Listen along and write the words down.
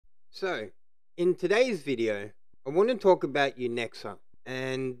So, in today's video, I want to talk about Unexa.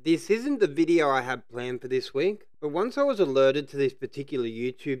 And this isn't the video I had planned for this week, but once I was alerted to this particular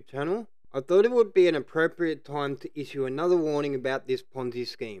YouTube channel, I thought it would be an appropriate time to issue another warning about this Ponzi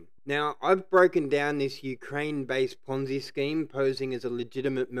scheme. Now, I've broken down this Ukraine-based Ponzi scheme posing as a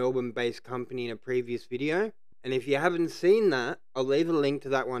legitimate Melbourne-based company in a previous video, and if you haven't seen that, I'll leave a link to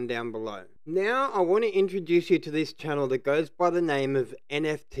that one down below. Now, I want to introduce you to this channel that goes by the name of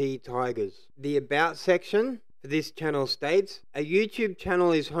NFT Tigers. The About section for this channel states, a YouTube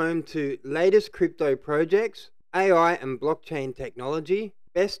channel is home to latest crypto projects, AI and blockchain technology,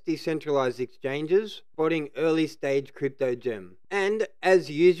 best decentralized exchanges, spotting early stage crypto gem. And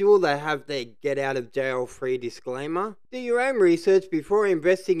as usual, they have their get out of jail free disclaimer. Do your own research before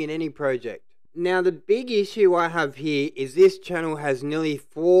investing in any project. Now, the big issue I have here is this channel has nearly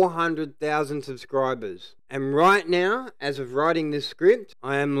 400,000 subscribers. And right now, as of writing this script,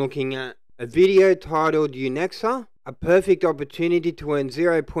 I am looking at a video titled Unexa, a perfect opportunity to earn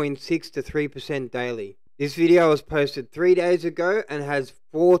 0.6 to 3% daily. This video was posted 3 days ago and has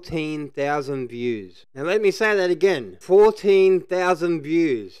 14,000 views. Now let me say that again, 14,000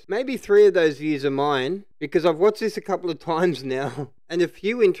 views. Maybe 3 of those views are mine, because I've watched this a couple of times now, and a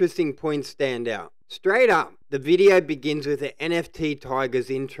few interesting points stand out. Straight up, the video begins with an NFT Tigers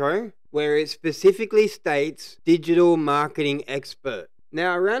intro, where it specifically states digital marketing expert.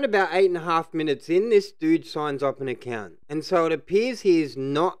 Now, around about 8.5 minutes in, this dude signs up an account. And so it appears he is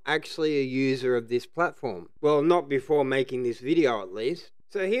not actually a user of this platform. Well, not before making this video at least.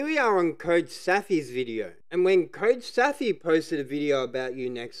 So here we are on Coach Safi's video. And when Coach Safi posted a video about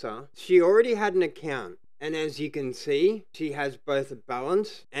Unexa, she already had an account. And as you can see, she has both a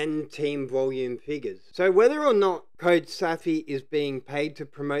balance and team volume figures. So whether or not Coach Safi is being paid to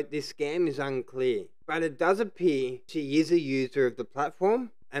promote this scam is unclear. But it does appear she is a user of the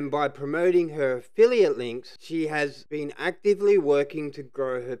platform, and by promoting her affiliate links, she has been actively working to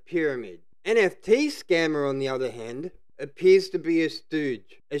grow her pyramid. NFT scammer, on the other hand, appears to be a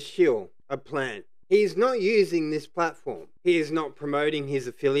stooge, a shill, a plant. He is not using this platform. He is not promoting his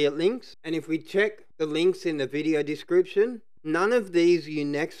affiliate links, and if we check the links in the video description, none of these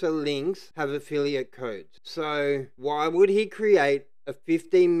Unexa links have affiliate codes. So why would he create a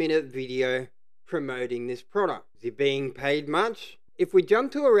 15-minute video promoting this product? Is he being paid much? If we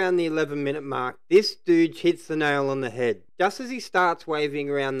jump to around the 11-minute mark, this dude hits the nail on the head. Just as he starts waving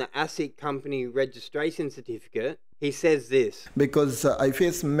around the ASIC company registration certificate, he says this. Because I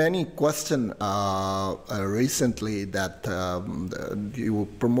faced many questions recently that you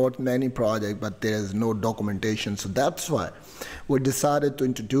promote many projects, but there is no documentation. So that's why we decided to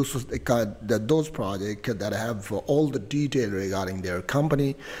introduce those projects that have all the detail regarding their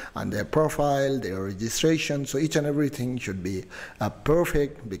company and their profile, their registration. So each and everything should be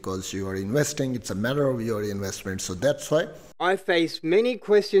perfect, because you are investing. It's a matter of your investment. So that's why I faced many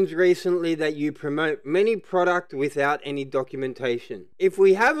questions recently that you promote many products without any documentation. If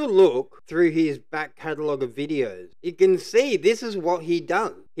we have a look through his back catalogue of videos, you can see this is what he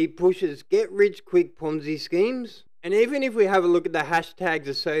does. He pushes get-rich-quick Ponzi schemes. And even if we have a look at the hashtags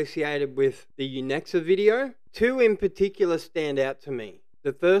associated with the Unexa video, 2 in particular stand out to me.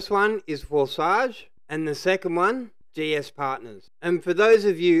 The first one is Forsage, and the second one, GS Partners. And for those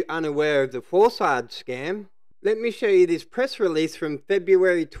of you unaware of the Forsage scam, let me show you this press release from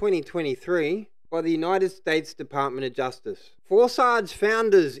February 2023 by the United States Department of Justice. Forsage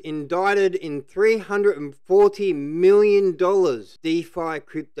founders indicted in $340 million DeFi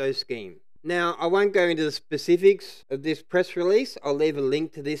crypto scheme. Now, I won't go into the specifics of this press release. I'll leave a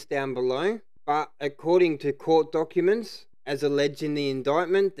link to this down below. But according to court documents, as alleged in the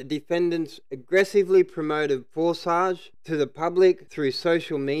indictment, the defendants aggressively promoted Forsage to the public through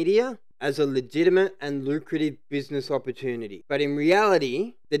social media as a legitimate and lucrative business opportunity. But in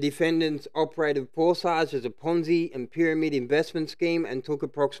reality, the defendants operated Forsage as a Ponzi and pyramid investment scheme and took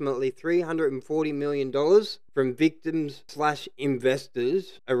approximately $340 million from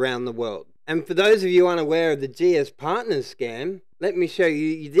victims/investors around the world. And for those of you unaware of the GS Partners scam, let me show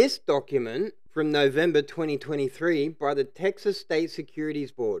you this document from November 2023 by the Texas State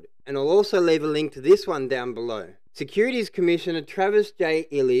Securities Board. And I'll also leave a link to this one down below. Securities Commissioner Travis J.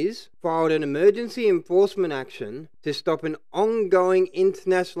 Illies filed an emergency enforcement action to stop an ongoing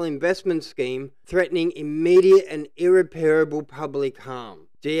international investment scheme threatening immediate and irreparable public harm.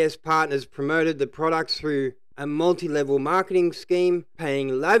 GS Partners promoted the products through a multi-level marketing scheme,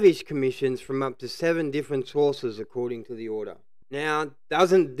 paying lavish commissions from up to 7 different sources according to the order. Now,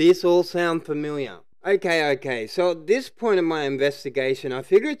 doesn't this all sound familiar? Okay, so at this point in my investigation, I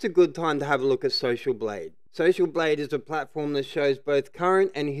figure it's a good time to have a look at Social Blade. Social Blade is a platform that shows both current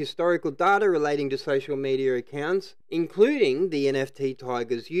and historical data relating to social media accounts, including the NFT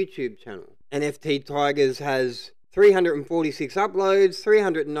Tigers YouTube channel. NFT Tigers has 346 uploads,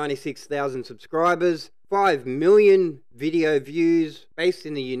 396,000 subscribers, 5 million video views, based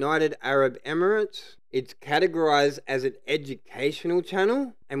in the United Arab Emirates. It's categorized as an educational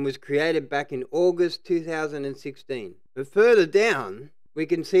channel and was created back in August 2016. But further down, we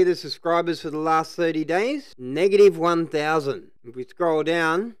can see the subscribers for the last 30 days, negative 1,000. If we scroll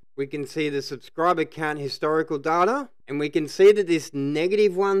down, we can see the subscriber count historical data, and we can see that this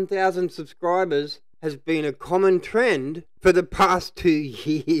negative 1,000 subscribers has been a common trend for the past 2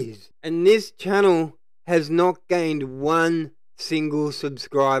 years. And this channel has not gained one single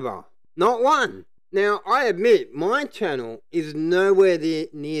subscriber. Not one. Now, I admit my channel is nowhere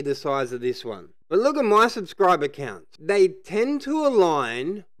near the size of this one. But look at my subscriber counts. They tend to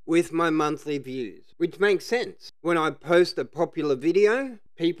align with my monthly views, which makes sense. When I post a popular video,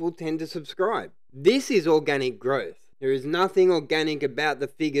 people tend to subscribe. This is organic growth. There is nothing organic about the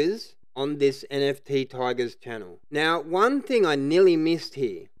figures on this NFT Tigers channel. Now, one thing I nearly missed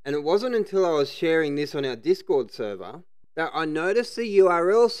here, and it wasn't until I was sharing this on our Discord server, that I noticed the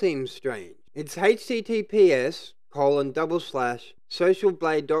URL seems strange. It's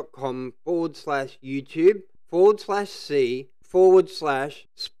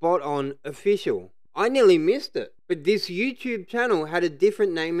I nearly missed it, but this YouTube channel had a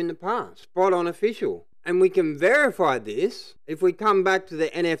different name in the past, Spot On Official. And we can verify this if we come back to the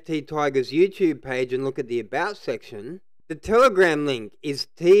NFT Tigers YouTube page and look at the About section. The Telegram link is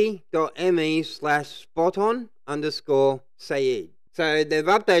t.me/spoton_Saeed. So they've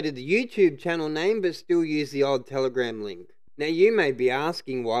updated the YouTube channel name but still use the old Telegram link. Now you may be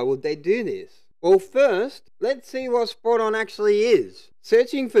asking, why would they do this? Well, first, let's see what Spot On actually is.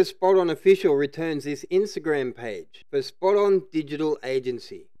 Searching for Spot On Official returns this Instagram page for Spot On Digital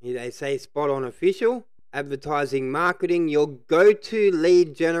Agency. Here they say Spot On Official, advertising, marketing, your go-to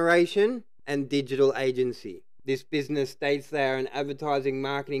lead generation and digital agency. This business states they are an advertising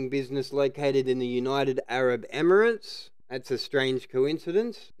marketing business located in the United Arab Emirates. That's a strange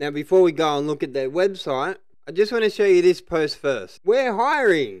coincidence. Now, before we go and look at their website, I just want to show you this post first. We're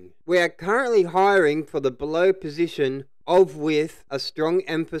hiring. We are currently hiring for the below position of with a strong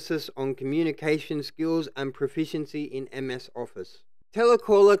emphasis on communication skills and proficiency in MS Office.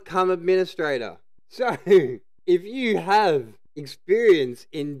 Telecaller cum administrator. So, if you have experience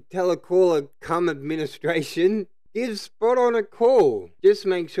in telecaller cum administration, give Spot On a call. Just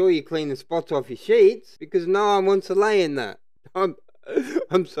make sure you clean the spots off your sheets, because no one wants to lay in that. I'm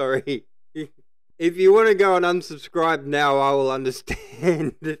sorry. If you want to go and unsubscribe now, I will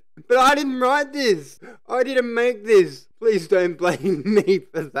understand. But I didn't write this. I didn't make this. Please don't blame me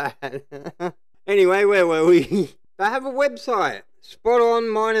for that. Anyway, where were we? They have a website,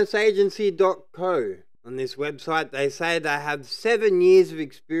 spoton-agency.co. On this website, they say they have 7 years of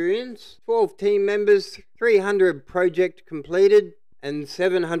experience, 12 team members, 300 project completed, and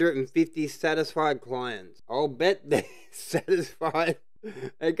 750 satisfied clients. I'll bet they're satisfied.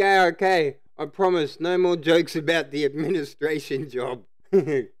 Okay. I promise, no more jokes about the administration job.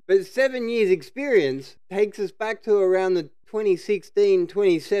 But 7 years experience takes us back to around the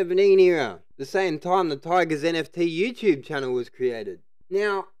 2016-2017 era, the same time the Tigers NFT YouTube channel was created.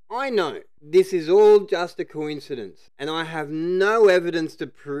 Now, I know this is all just a coincidence, and I have no evidence to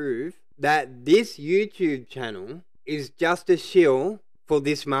prove that this YouTube channel is just a shill for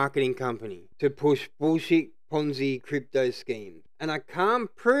this marketing company to push bullshit Ponzi crypto schemes. And I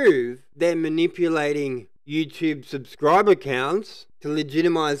can't prove they're manipulating YouTube subscriber counts to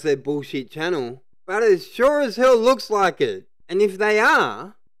legitimize their bullshit channel, but it sure as hell looks like it. And if they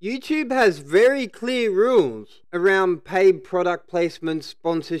are, YouTube has very clear rules around paid product placements,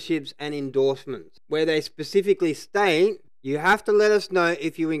 sponsorships, and endorsements, where they specifically state you have to let us know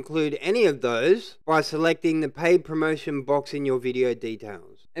if you include any of those by selecting the paid promotion box in your video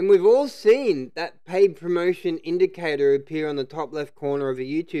details. And we've all seen that paid promotion indicator appear on the top left corner of a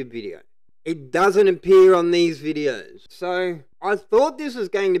YouTube video. It doesn't appear on these videos. So I thought this was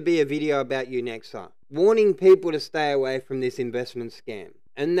going to be a video about Unexa, warning people to stay away from this investment scam.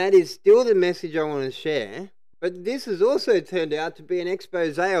 And that is still the message I want to share. But this has also turned out to be an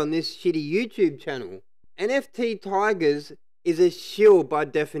expose on this shitty YouTube channel. NFT Tigers is a shill by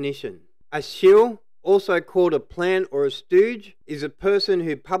definition. A shill, also called a plant or a stooge, is a person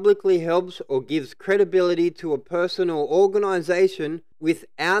who publicly helps or gives credibility to a person or organization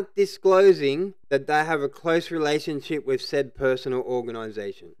without disclosing that they have a close relationship with said person or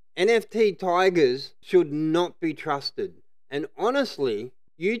organization. NFT Tigers should not be trusted. And honestly,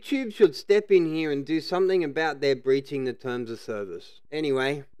 YouTube should step in here and do something about their breaching the terms of service.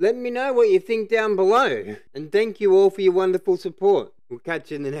 Anyway, let me know what you think down below. And thank you all for your wonderful support. We'll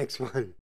catch you in the next one.